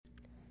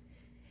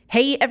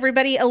Hey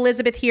everybody,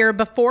 Elizabeth here.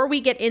 Before we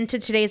get into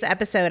today's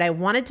episode, I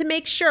wanted to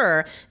make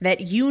sure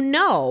that you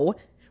know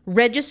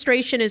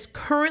registration is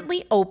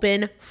currently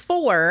open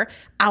for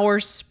our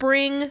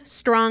Spring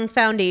Strong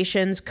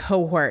Foundations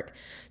cohort.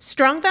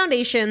 Strong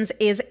Foundations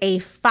is a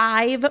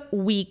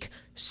 5-week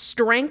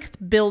strength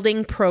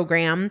building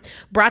program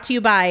brought to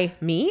you by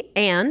me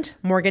and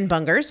Morgan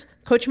Bungers.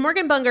 Coach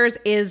Morgan Bungers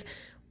is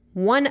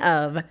one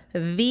of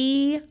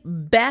the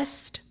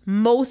best,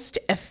 most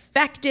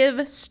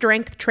effective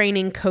strength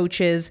training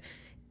coaches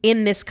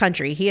in this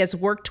country. He has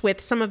worked with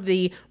some of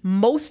the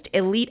most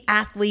elite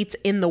athletes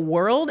in the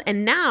world,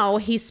 and now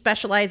he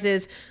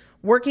specializes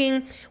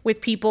working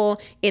with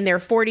people in their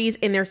 40s,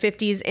 in their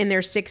 50s, in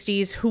their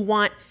 60s who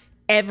want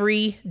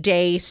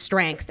everyday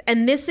strength.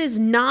 And this is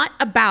not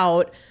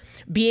about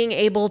being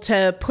able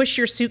to push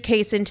your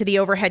suitcase into the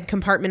overhead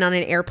compartment on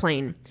an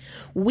airplane.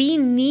 We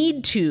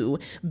need to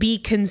be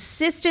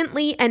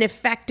consistently and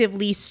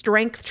effectively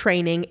strength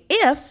training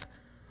if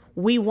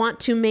we want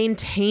to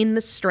maintain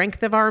the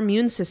strength of our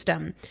immune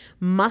system.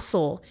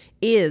 Muscle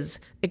is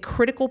a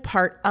critical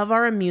part of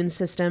our immune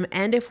system,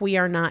 and if we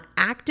are not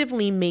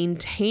actively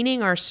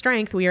maintaining our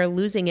strength, we are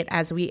losing it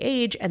as we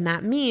age, and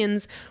that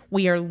means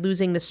we are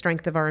losing the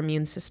strength of our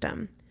immune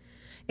system.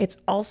 It's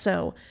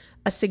also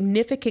a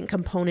significant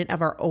component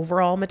of our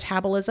overall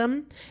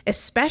metabolism,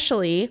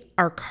 especially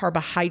our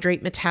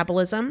carbohydrate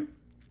metabolism.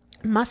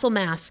 Muscle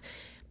mass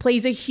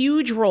plays a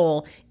huge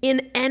role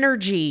in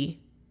energy,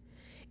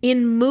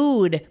 in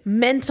mood,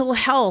 mental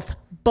health,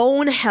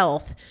 bone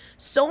health,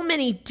 so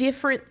many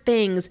different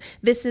things.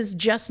 This is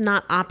just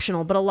not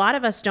optional, but a lot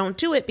of us don't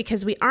do it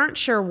because we aren't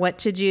sure what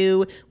to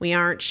do. We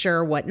aren't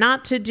sure what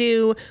not to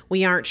do.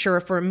 We aren't sure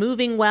if we're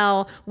moving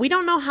well. We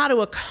don't know how to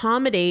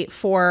accommodate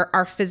for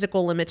our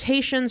physical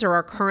limitations or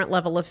our current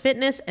level of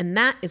fitness, and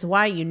that is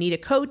why you need a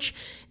coach,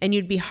 and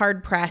you'd be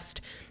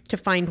hard-pressed to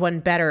find one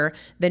better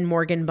than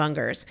Morgan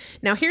Bungers.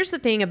 Now, here's the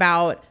thing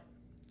about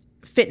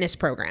fitness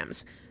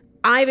programs.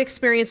 I've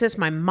experienced this.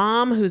 My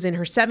mom, who's in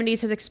her 70s,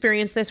 has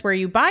experienced this, where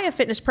you buy a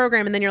fitness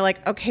program and then you're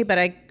like, okay, but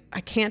I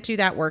can't do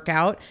that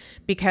workout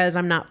because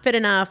I'm not fit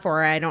enough,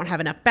 or I don't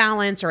have enough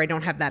balance, or I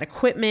don't have that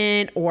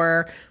equipment,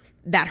 or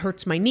that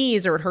hurts my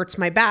knees, or it hurts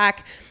my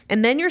back.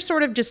 And then you're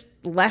sort of just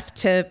left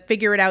to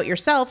figure it out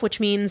yourself, which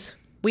means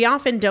we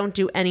often don't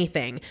do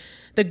anything.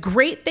 The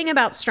great thing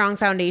about Strong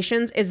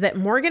Foundations is that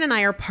Morgan and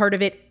I are part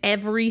of it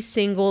every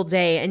single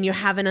day, and you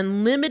have an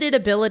unlimited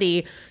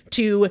ability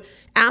to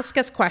ask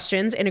us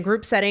questions in a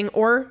group setting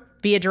or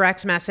via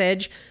direct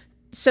message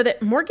so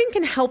that Morgan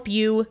can help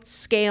you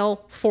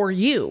scale for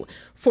you,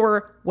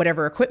 for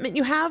whatever equipment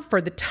you have, for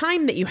the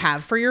time that you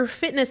have, for your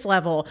fitness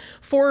level,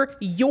 for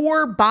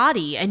your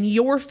body and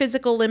your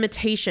physical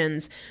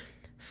limitations.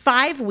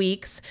 5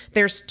 weeks,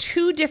 there's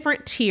 2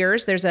 different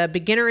tiers. There's a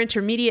beginner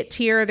intermediate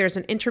tier. There's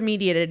an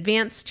intermediate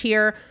advanced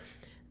tier.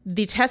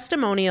 The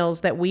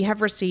testimonials that we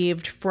have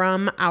received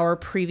from our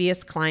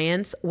previous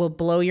clients will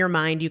blow your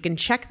mind. You can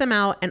check them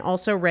out and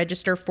also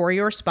register for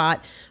your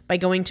spot by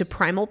going to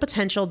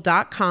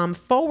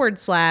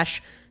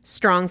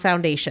primalpotential.com/strong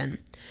foundation.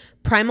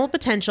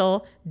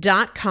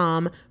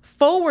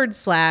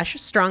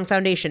 primalpotential.com/strong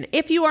foundation.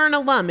 If you are an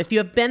alum, if you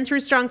have been through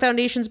Strong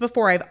Foundations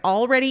before, I've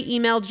already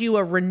emailed you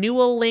a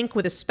renewal link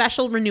with a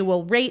special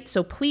renewal rate,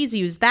 so please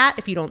use that.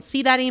 If you don't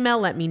see that email,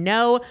 let me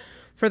know.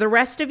 For the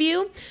rest of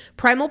you,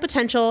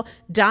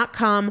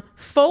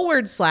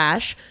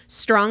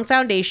 primalpotential.com/strong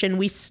foundation.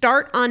 We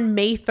start on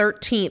May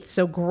 13th,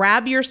 so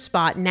grab your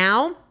spot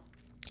now.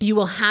 You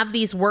will have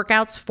these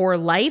workouts for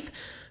life.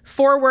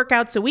 4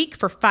 workouts a week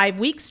for 5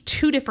 weeks,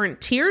 2 different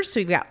tiers. So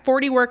you've got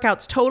 40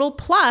 workouts total.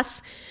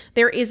 Plus,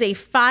 there is a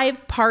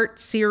 5-part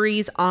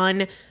series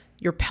on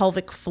your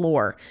pelvic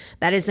floor.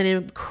 That is an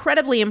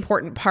incredibly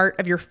important part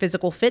of your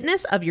physical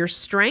fitness, of your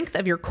strength,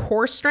 of your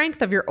core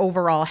strength, of your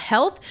overall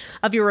health,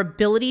 of your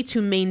ability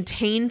to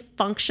maintain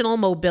functional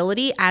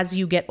mobility as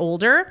you get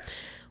older.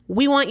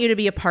 We want you to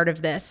be a part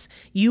of this.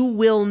 You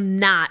will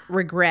not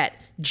regret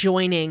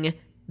joining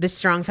the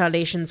Strong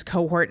Foundations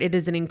cohort. It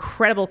is an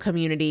incredible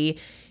community.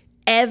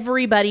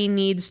 Everybody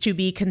needs to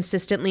be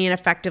consistently and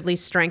effectively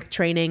strength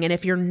training. And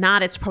if you're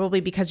not, it's probably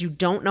because you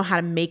don't know how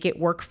to make it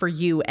work for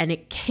you. And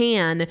it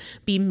can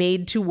be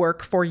made to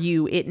work for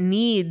you. It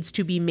needs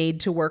to be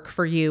made to work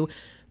for you.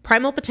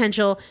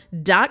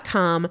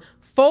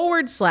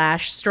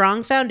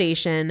 primalpotential.com/strong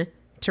foundation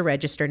to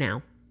register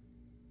now.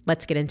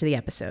 Let's get into the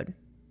episode.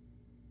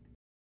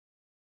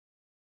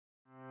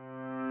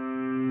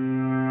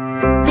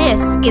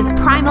 This is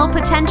Primal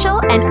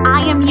Potential, and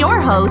I am your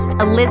host,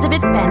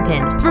 Elizabeth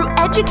Benton. Through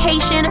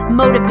education,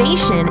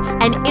 motivation,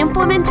 and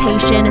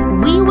implementation,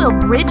 we will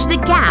bridge the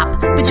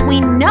gap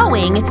between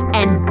knowing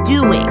and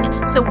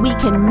doing so we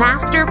can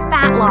master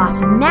fat loss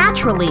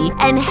naturally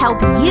and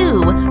help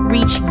you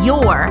reach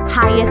your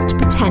highest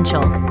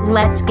potential.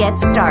 Let's get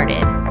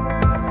started.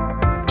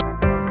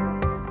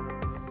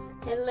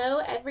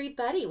 Hello,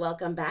 everybody.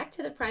 Welcome back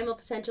to the Primal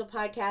Potential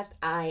Podcast.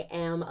 I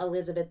am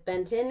Elizabeth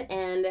Benton,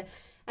 and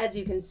as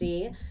you can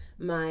see,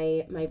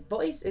 My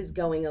voice is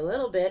going a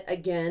little bit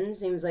again.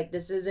 Seems like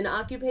this is an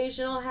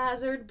occupational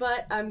hazard,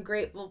 but I'm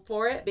grateful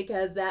for it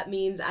because that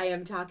means I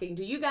am talking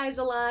to you guys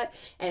a lot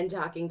and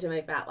talking to my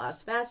Fat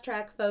Loss Fast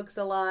Track folks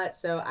a lot.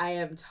 So I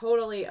am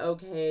totally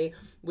okay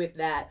with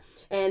that.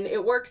 And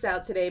it works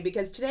out today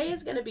because today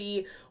is going to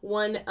be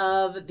one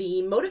of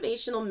the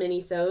motivational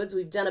minisodes.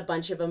 We've done a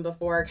bunch of them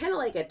before, kind of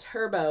like a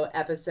turbo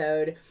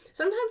episode.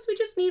 Sometimes we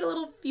just need a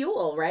little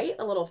fuel, right?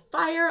 A little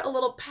fire, a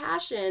little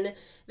passion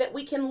that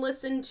we can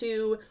listen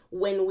to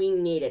when we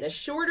need it. A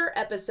shorter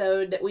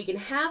episode that we can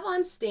have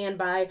on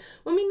standby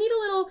when we need a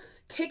little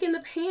kick in the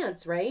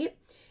pants, right?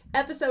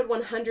 Episode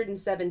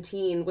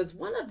 117 was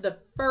one of the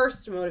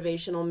first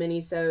motivational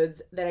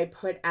minisodes that I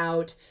put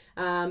out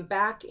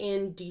back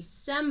in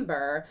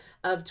December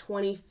of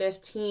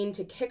 2015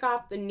 to kick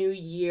off the new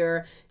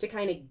year, to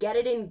kind of get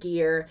it in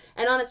gear.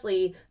 And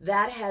honestly,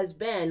 that has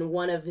been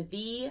one of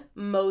the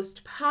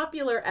most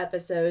popular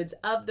episodes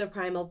of the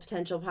Primal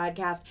Potential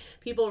podcast.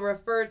 People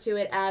refer to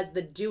it as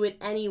the Do It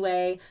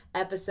Anyway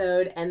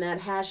episode, and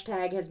that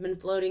hashtag has been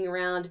floating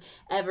around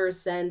ever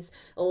since.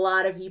 A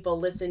lot of people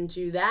listen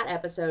to that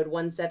episode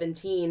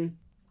 117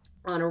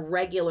 on a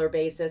regular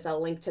basis.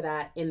 I'll link to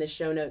that in the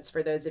show notes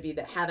for those of you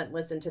that haven't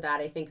listened to that.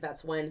 I think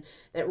that's one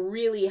that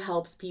really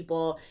helps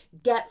people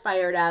get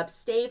fired up,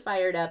 stay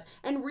fired up,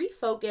 and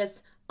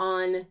refocus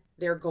on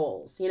their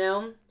goals. You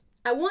know,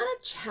 I want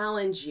to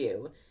challenge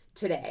you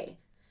today.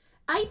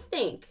 I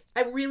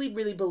really,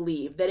 really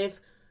believe that if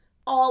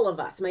all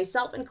of us,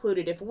 myself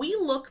included, if we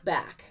look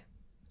back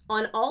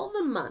on all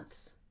the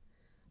months,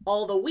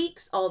 all the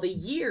weeks, all the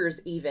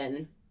years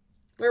even,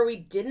 where we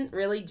didn't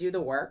really do the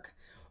work,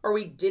 or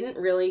we didn't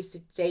really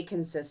stay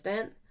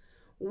consistent,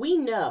 we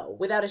know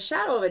without a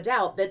shadow of a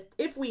doubt that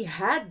if we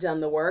had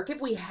done the work,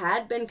 if we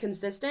had been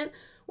consistent,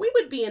 we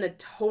would be in a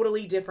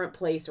totally different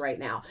place right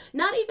now.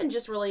 Not even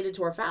just related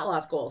to our fat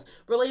loss goals,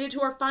 related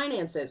to our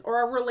finances or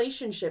our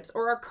relationships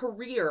or our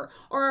career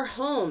or our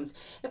homes.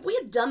 If we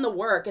had done the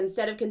work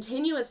instead of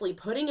continuously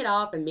putting it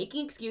off and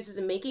making excuses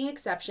and making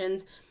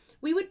exceptions,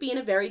 we would be in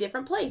a very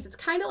different place. It's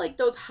kind of like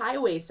those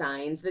highway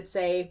signs that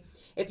say,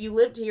 if you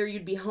lived here,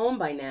 you'd be home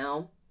by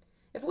now.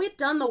 If we had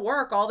done the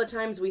work all the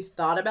times we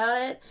thought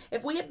about it,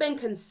 if we had been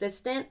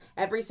consistent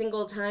every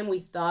single time we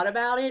thought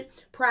about it,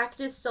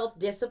 practiced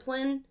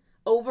self-discipline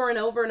over and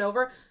over and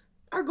over,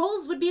 our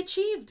goals would be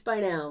achieved by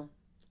now.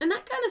 And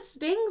that kind of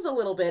stings a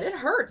little bit. It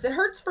hurts. It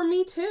hurts for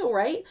me too,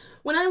 right?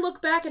 When I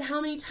look back at how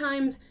many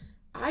times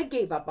I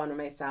gave up on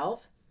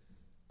myself,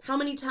 how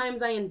many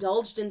times I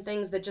indulged in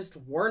things that just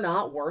were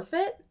not worth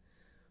it,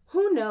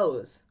 who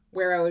knows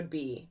where I would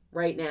be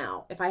right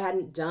now if I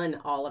hadn't done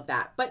all of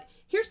that. But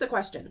here's the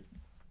question.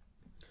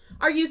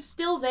 Are you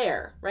still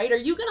there, right? Are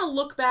you going to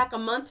look back a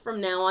month from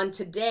now on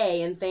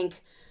today and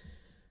think,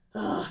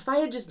 oh, if I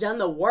had just done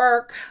the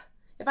work,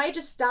 if I had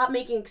just stopped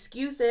making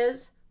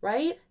excuses,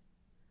 right?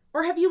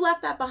 Or have you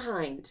left that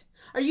behind?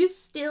 Are you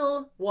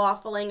still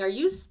waffling? Are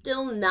you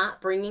still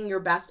not bringing your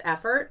best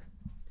effort?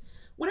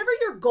 Whatever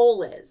your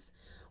goal is,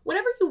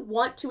 whatever you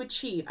want to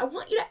achieve, I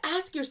want you to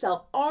ask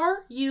yourself,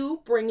 are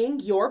you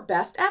bringing your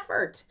best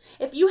effort?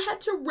 If you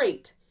had to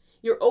rate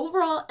your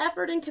overall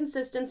effort and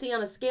consistency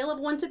on a scale of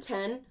 1 to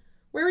 10,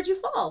 where would you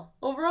fall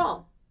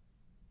overall?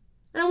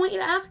 And I want you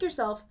to ask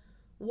yourself,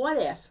 what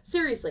if?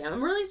 Seriously, I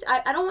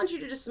don't want you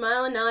to just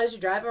smile and nod as you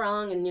drive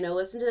along and,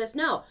 listen to this.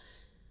 No.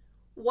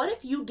 What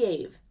if you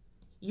gave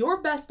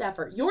your best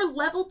effort, your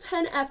level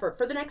 10 effort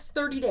for the next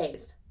 30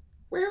 days?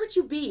 Where would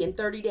you be in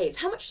 30 days?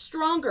 How much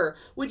stronger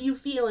would you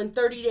feel in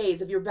 30 days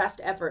of your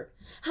best effort?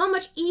 How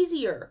much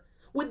easier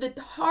would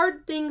the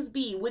hard things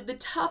be? Would the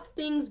tough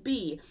things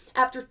be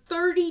after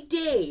 30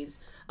 days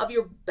of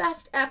your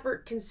best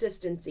effort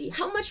consistency?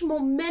 How much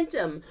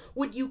momentum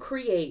would you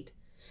create?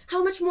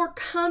 How much more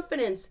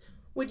confidence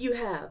would you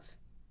have?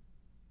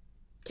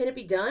 Can it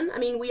be done? I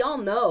mean, we all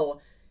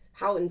know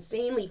how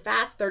insanely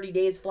fast 30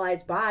 days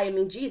flies by. I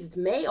mean, geez, it's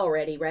May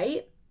already,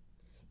 right?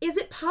 Is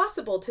it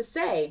possible to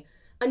say,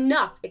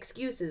 enough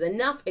excuses,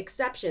 enough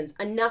exceptions,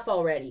 enough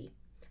already?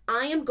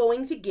 I am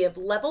going to give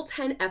level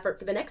 10 effort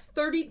for the next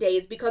 30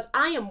 days because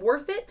I am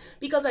worth it,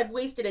 because I've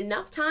wasted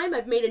enough time,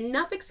 I've made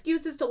enough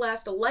excuses to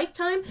last a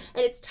lifetime,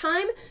 and it's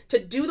time to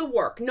do the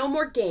work. No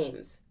more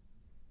games.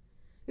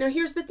 Now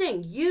here's the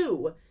thing,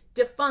 you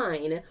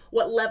define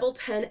what level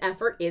 10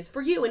 effort is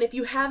for you, and if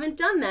you haven't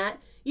done that,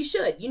 you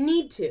should, you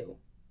need to.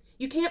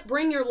 You can't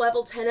bring your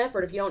level 10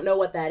 effort if you don't know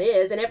what that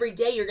is, and every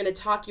day you're going to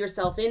talk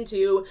yourself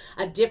into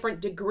a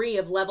different degree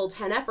of level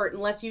 10 effort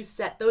unless you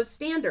set those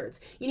standards.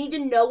 You need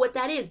to know what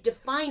that is,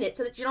 define it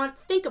so that you don't have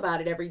to think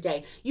about it every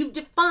day. You've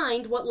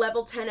defined what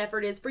level 10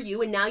 effort is for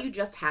you, and now you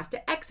just have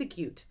to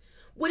execute.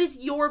 What is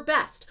your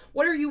best?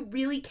 What are you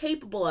really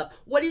capable of?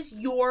 What is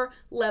your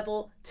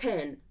level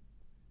 10?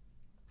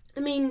 I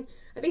mean,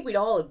 I think we'd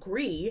all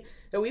agree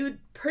that we would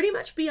pretty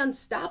much be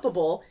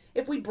unstoppable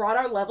if we brought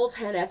our level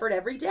 10 effort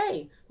every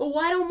day. But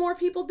why don't more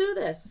people do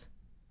this?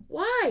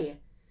 Why?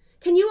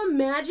 Can you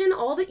imagine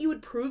all that you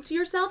would prove to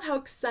yourself, how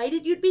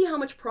excited you'd be, how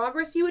much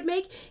progress you would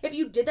make if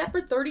you did that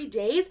for 30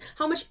 days,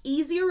 how much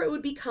easier it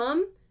would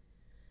become?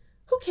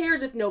 Who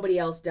cares if nobody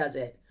else does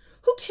it?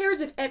 Who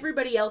cares if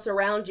everybody else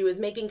around you is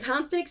making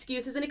constant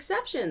excuses and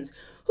exceptions?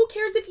 Who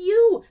cares if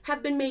you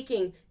have been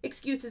making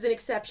excuses and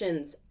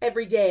exceptions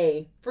every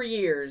day for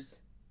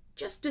years?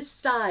 Just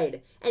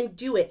decide and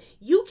do it.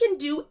 You can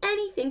do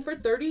anything for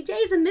 30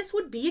 days, and this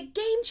would be a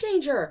game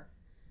changer.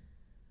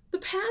 The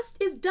past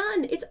is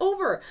done. It's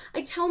over.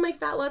 I tell my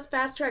Fat Loss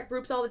Fast Track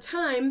groups all the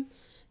time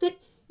that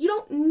you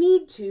don't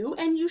need to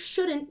and you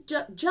shouldn't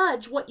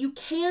judge what you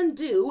can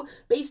do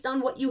based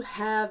on what you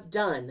have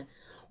done.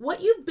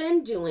 What you've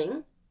been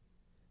doing,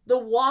 the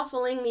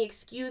waffling, the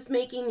excuse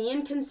making, the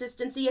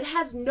inconsistency, it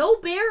has no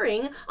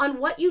bearing on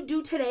what you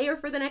do today or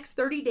for the next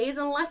 30 days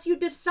unless you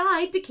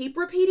decide to keep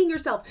repeating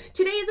yourself.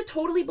 Today is a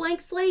totally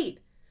blank slate.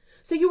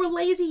 So you were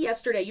lazy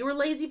yesterday. You were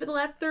lazy for the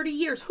last 30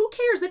 years. Who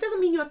cares? That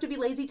doesn't mean you have to be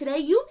lazy today.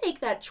 You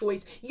make that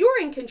choice.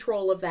 You're in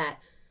control of that.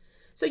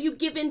 So you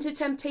give in to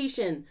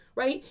temptation,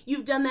 right?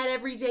 You've done that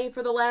every day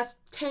for the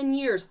last 10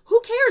 years.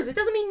 Who cares? It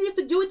doesn't mean you have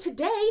to do it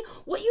today.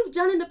 What you've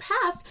done in the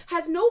past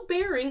has no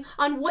bearing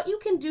on what you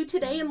can do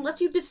today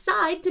unless you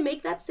decide to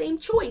make that same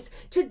choice.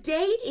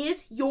 Today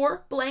is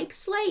your blank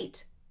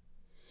slate.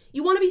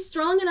 You want to be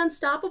strong and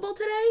unstoppable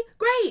today?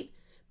 Great.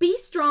 Be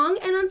strong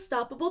and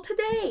unstoppable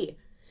today.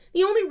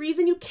 The only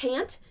reason you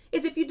can't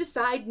is if you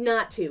decide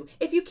not to,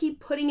 if you keep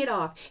putting it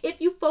off, if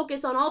you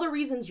focus on all the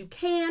reasons you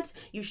can't,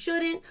 you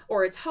shouldn't,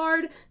 or it's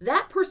hard.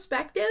 That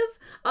perspective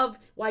of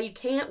why you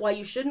can't, why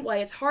you shouldn't, why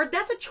it's hard,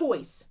 that's a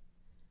choice.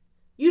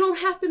 You don't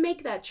have to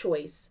make that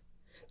choice.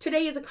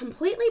 Today is a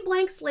completely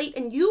blank slate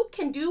and you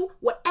can do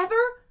whatever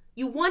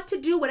you want to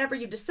do, whatever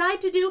you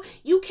decide to do.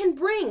 You can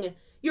bring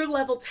your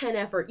level 10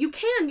 effort. You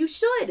can, you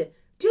should.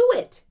 Do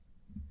it.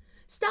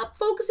 Stop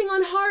focusing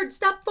on hard.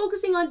 Stop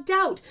focusing on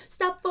doubt.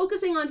 Stop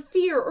focusing on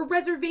fear or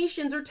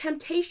reservations or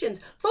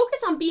temptations.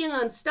 Focus on being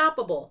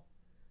unstoppable.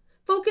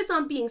 Focus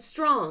on being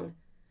strong.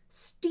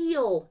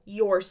 Steel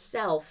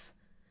yourself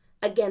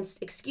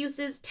against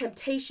excuses,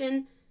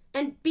 temptation,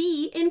 and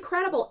be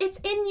incredible. It's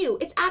in you.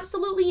 It's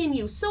absolutely in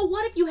you. So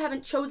what if you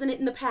haven't chosen it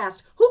in the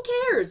past? Who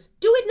cares?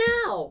 Do it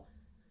now.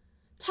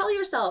 Tell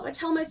yourself, I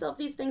tell myself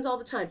these things all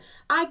the time.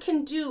 I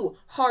can do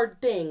hard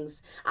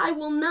things. I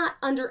will not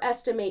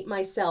underestimate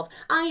myself.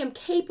 I am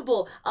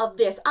capable of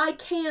this. I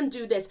can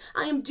do this.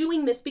 I am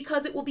doing this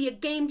because it will be a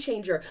game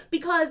changer.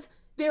 Because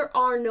there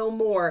are no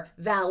more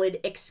valid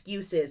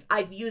excuses.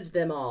 I've used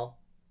them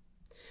all.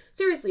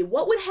 Seriously,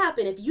 what would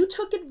happen if you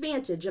took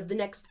advantage of the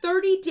next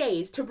 30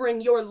 days to bring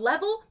your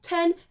level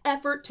 10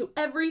 effort to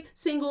every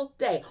single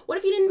day? What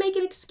if you didn't make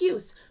an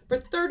excuse for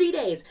 30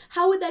 days?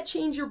 How would that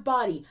change your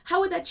body? How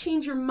would that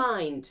change your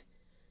mind?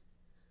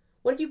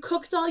 What if you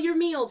cooked all your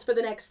meals for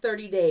the next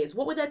 30 days?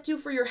 What would that do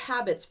for your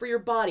habits, for your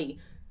body?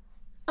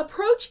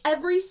 Approach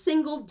every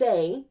single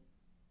day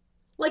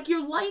like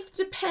your life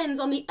depends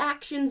on the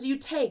actions you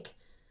take.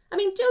 I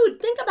mean,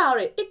 dude, think about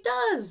it. It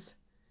does.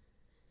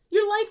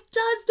 Your life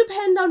does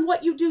depend on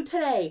what you do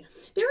today.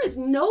 There is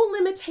no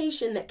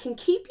limitation that can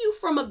keep you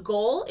from a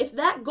goal if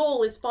that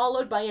goal is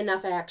followed by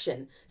enough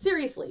action.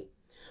 Seriously.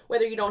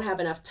 Whether you don't have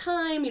enough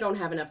time, you don't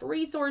have enough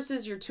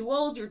resources, you're too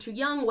old, you're too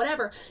young,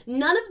 whatever,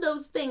 none of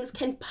those things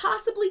can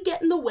possibly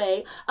get in the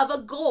way of a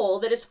goal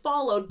that is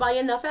followed by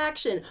enough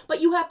action.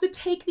 But you have to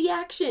take the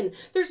action.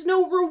 There's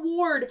no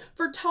reward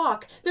for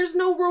talk. There's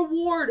no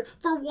reward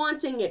for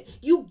wanting it.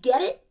 You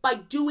get it by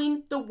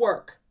doing the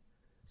work.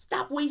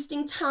 Stop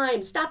wasting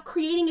time. Stop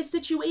creating a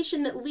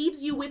situation that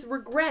leaves you with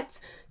regrets.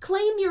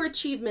 Claim your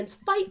achievements.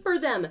 Fight for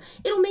them.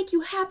 It'll make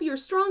you happier,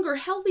 stronger,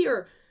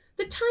 healthier.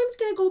 The time's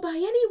going to go by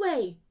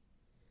anyway.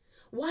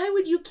 Why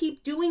would you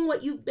keep doing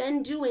what you've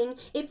been doing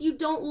if you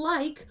don't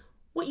like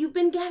what you've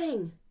been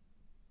getting?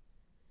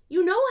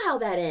 You know how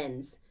that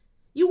ends.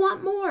 You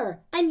want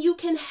more, and you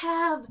can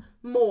have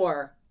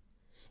more.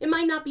 It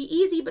might not be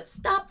easy, but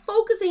stop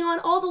focusing on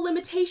all the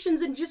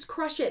limitations and just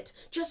crush it.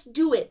 Just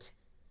do it.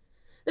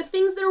 The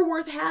things that are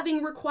worth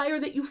having require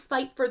that you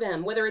fight for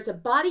them. Whether it's a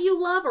body you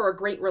love or a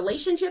great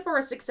relationship or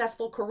a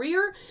successful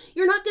career,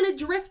 you're not going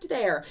to drift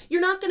there.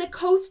 You're not going to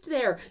coast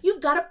there. You've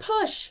got to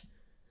push.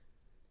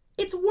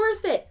 It's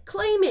worth it.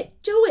 Claim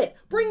it. Do it.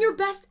 Bring your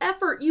best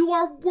effort. You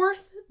are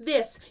worth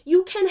this.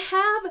 You can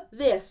have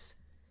this.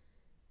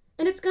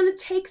 And it's going to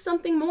take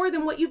something more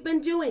than what you've been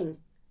doing.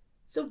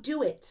 So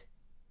do it.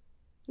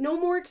 No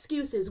more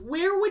excuses.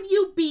 Where would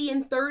you be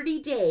in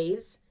 30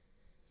 days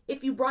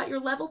if you brought your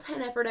level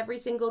 10 effort every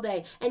single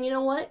day? And you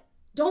know what?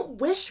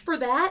 Don't wish for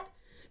that.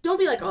 Don't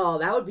be like, oh,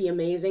 that would be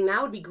amazing.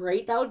 That would be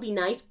great. That would be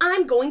nice.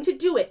 I'm going to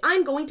do it.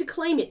 I'm going to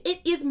claim it. It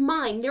is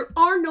mine. There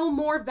are no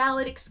more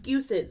valid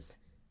excuses.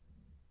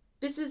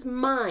 This is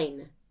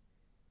mine.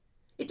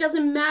 It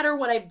doesn't matter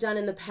what I've done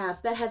in the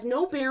past. That has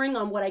no bearing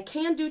on what I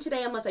can do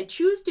today unless I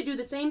choose to do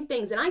the same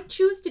things. And I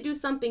choose to do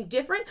something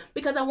different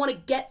because I want to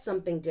get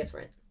something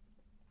different.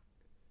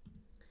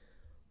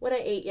 What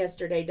I ate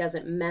yesterday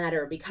doesn't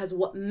matter because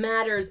what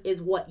matters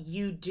is what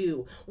you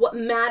do. What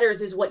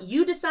matters is what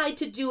you decide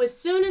to do as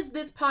soon as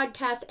this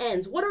podcast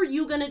ends. What are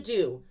you going to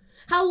do?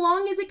 How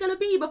long is it going to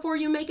be before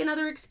you make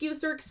another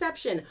excuse or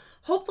exception?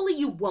 Hopefully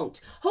you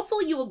won't.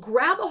 Hopefully you will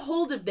grab a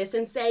hold of this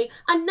and say,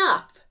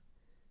 enough.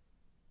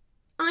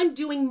 I'm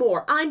doing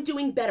more. I'm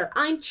doing better.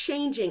 I'm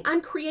changing.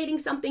 I'm creating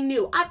something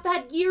new. I've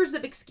had years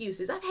of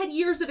excuses. I've had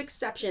years of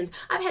exceptions.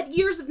 I've had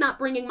years of not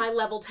bringing my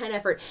level 10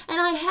 effort. And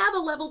I have a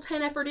level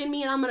 10 effort in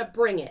me and I'm going to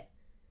bring it.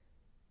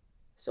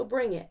 So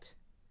bring it.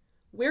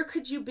 Where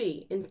could you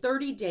be in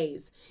 30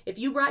 days if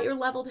you brought your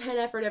level 10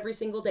 effort every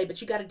single day,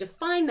 but you got to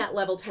define that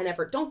level 10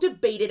 effort. Don't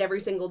debate it every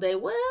single day.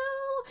 Well,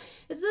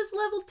 is this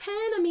level 10?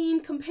 I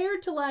mean,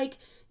 compared to my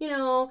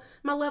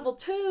level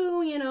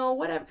 2,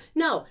 whatever.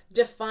 No,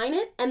 define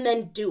it and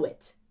then do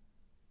it.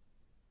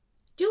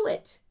 Do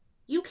it.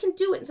 You can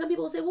do it. And some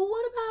people will say, well,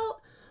 what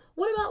about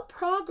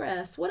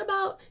progress? What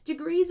about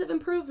degrees of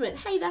improvement?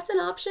 Hey, that's an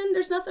option.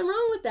 There's nothing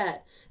wrong with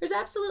that. There's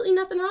absolutely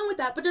nothing wrong with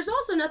that. But there's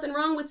also nothing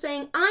wrong with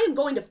saying, I am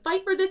going to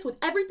fight for this with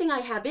everything I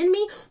have in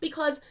me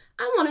because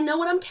I want to know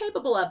what I'm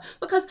capable of,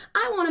 because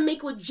I want to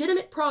make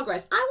legitimate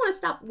progress. I want to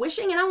stop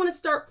wishing and I want to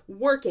start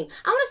working.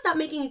 I want to stop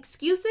making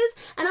excuses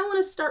and I want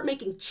to start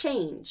making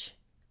change.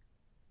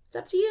 It's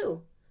up to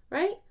you,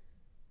 right?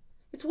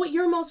 It's what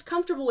you're most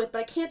comfortable with,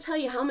 but I can't tell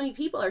you how many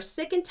people are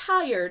sick and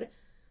tired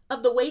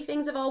of the way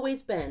things have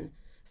always been.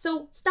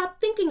 So stop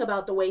thinking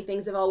about the way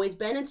things have always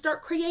been and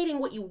start creating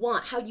what you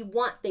want, how you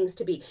want things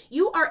to be.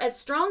 You are as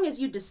strong as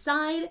you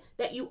decide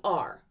that you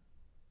are.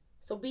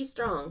 So be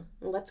strong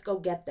and let's go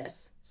get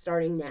this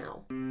starting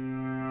now.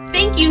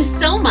 Thank you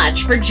so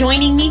much for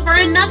joining me for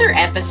another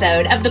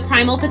episode of the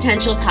Primal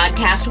Potential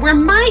Podcast, where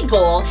my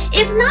goal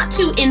is not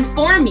to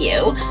inform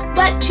you,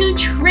 but to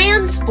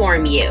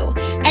transform you.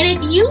 And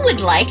if you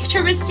would like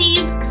to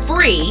receive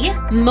free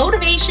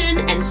motivation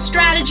and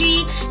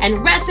strategy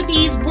and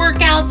recipes,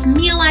 workouts,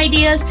 meal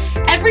ideas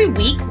every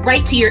week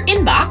right to your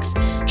inbox,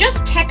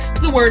 just text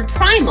the word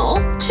primal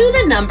to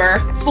the number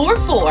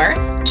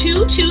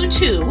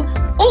 44222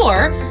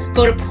 or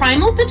go to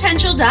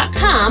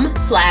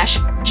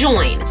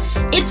primalpotential.com/join.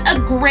 It's a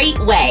great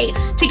way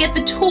to get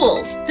the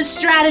tools, the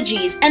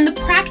strategies, and the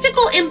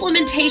practical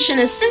implementation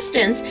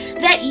assistance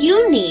that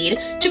you need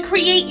to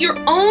create your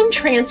own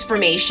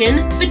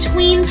transformation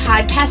between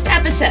podcast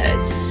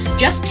episodes.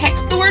 Just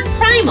text the word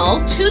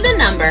primal to the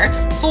number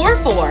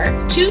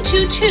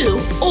 44222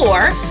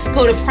 or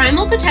go to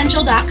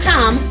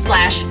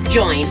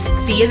primalpotential.com/join.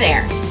 See you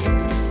there.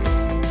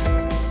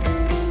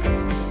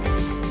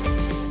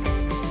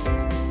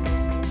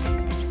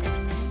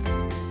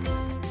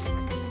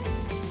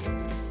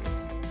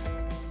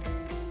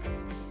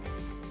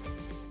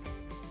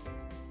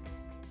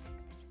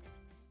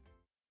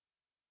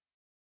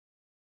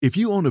 If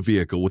you own a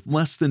vehicle with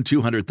less than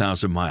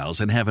 200,000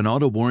 miles and have an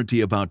auto warranty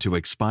about to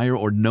expire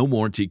or no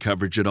warranty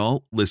coverage at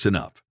all, listen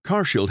up.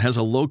 CarShield has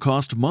a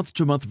low-cost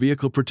month-to-month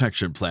vehicle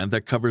protection plan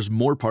that covers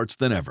more parts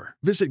than ever.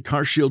 Visit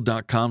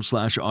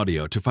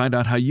carshield.com/audio to find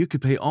out how you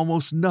could pay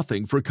almost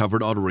nothing for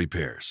covered auto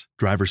repairs.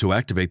 Drivers who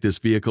activate this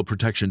vehicle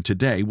protection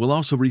today will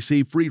also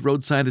receive free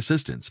roadside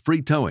assistance,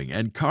 free towing,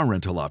 and car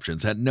rental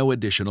options at no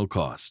additional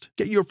cost.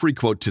 Get your free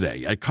quote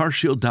today at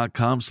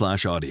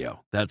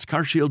carshield.com/audio. That's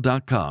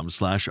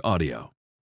carshield.com/audio.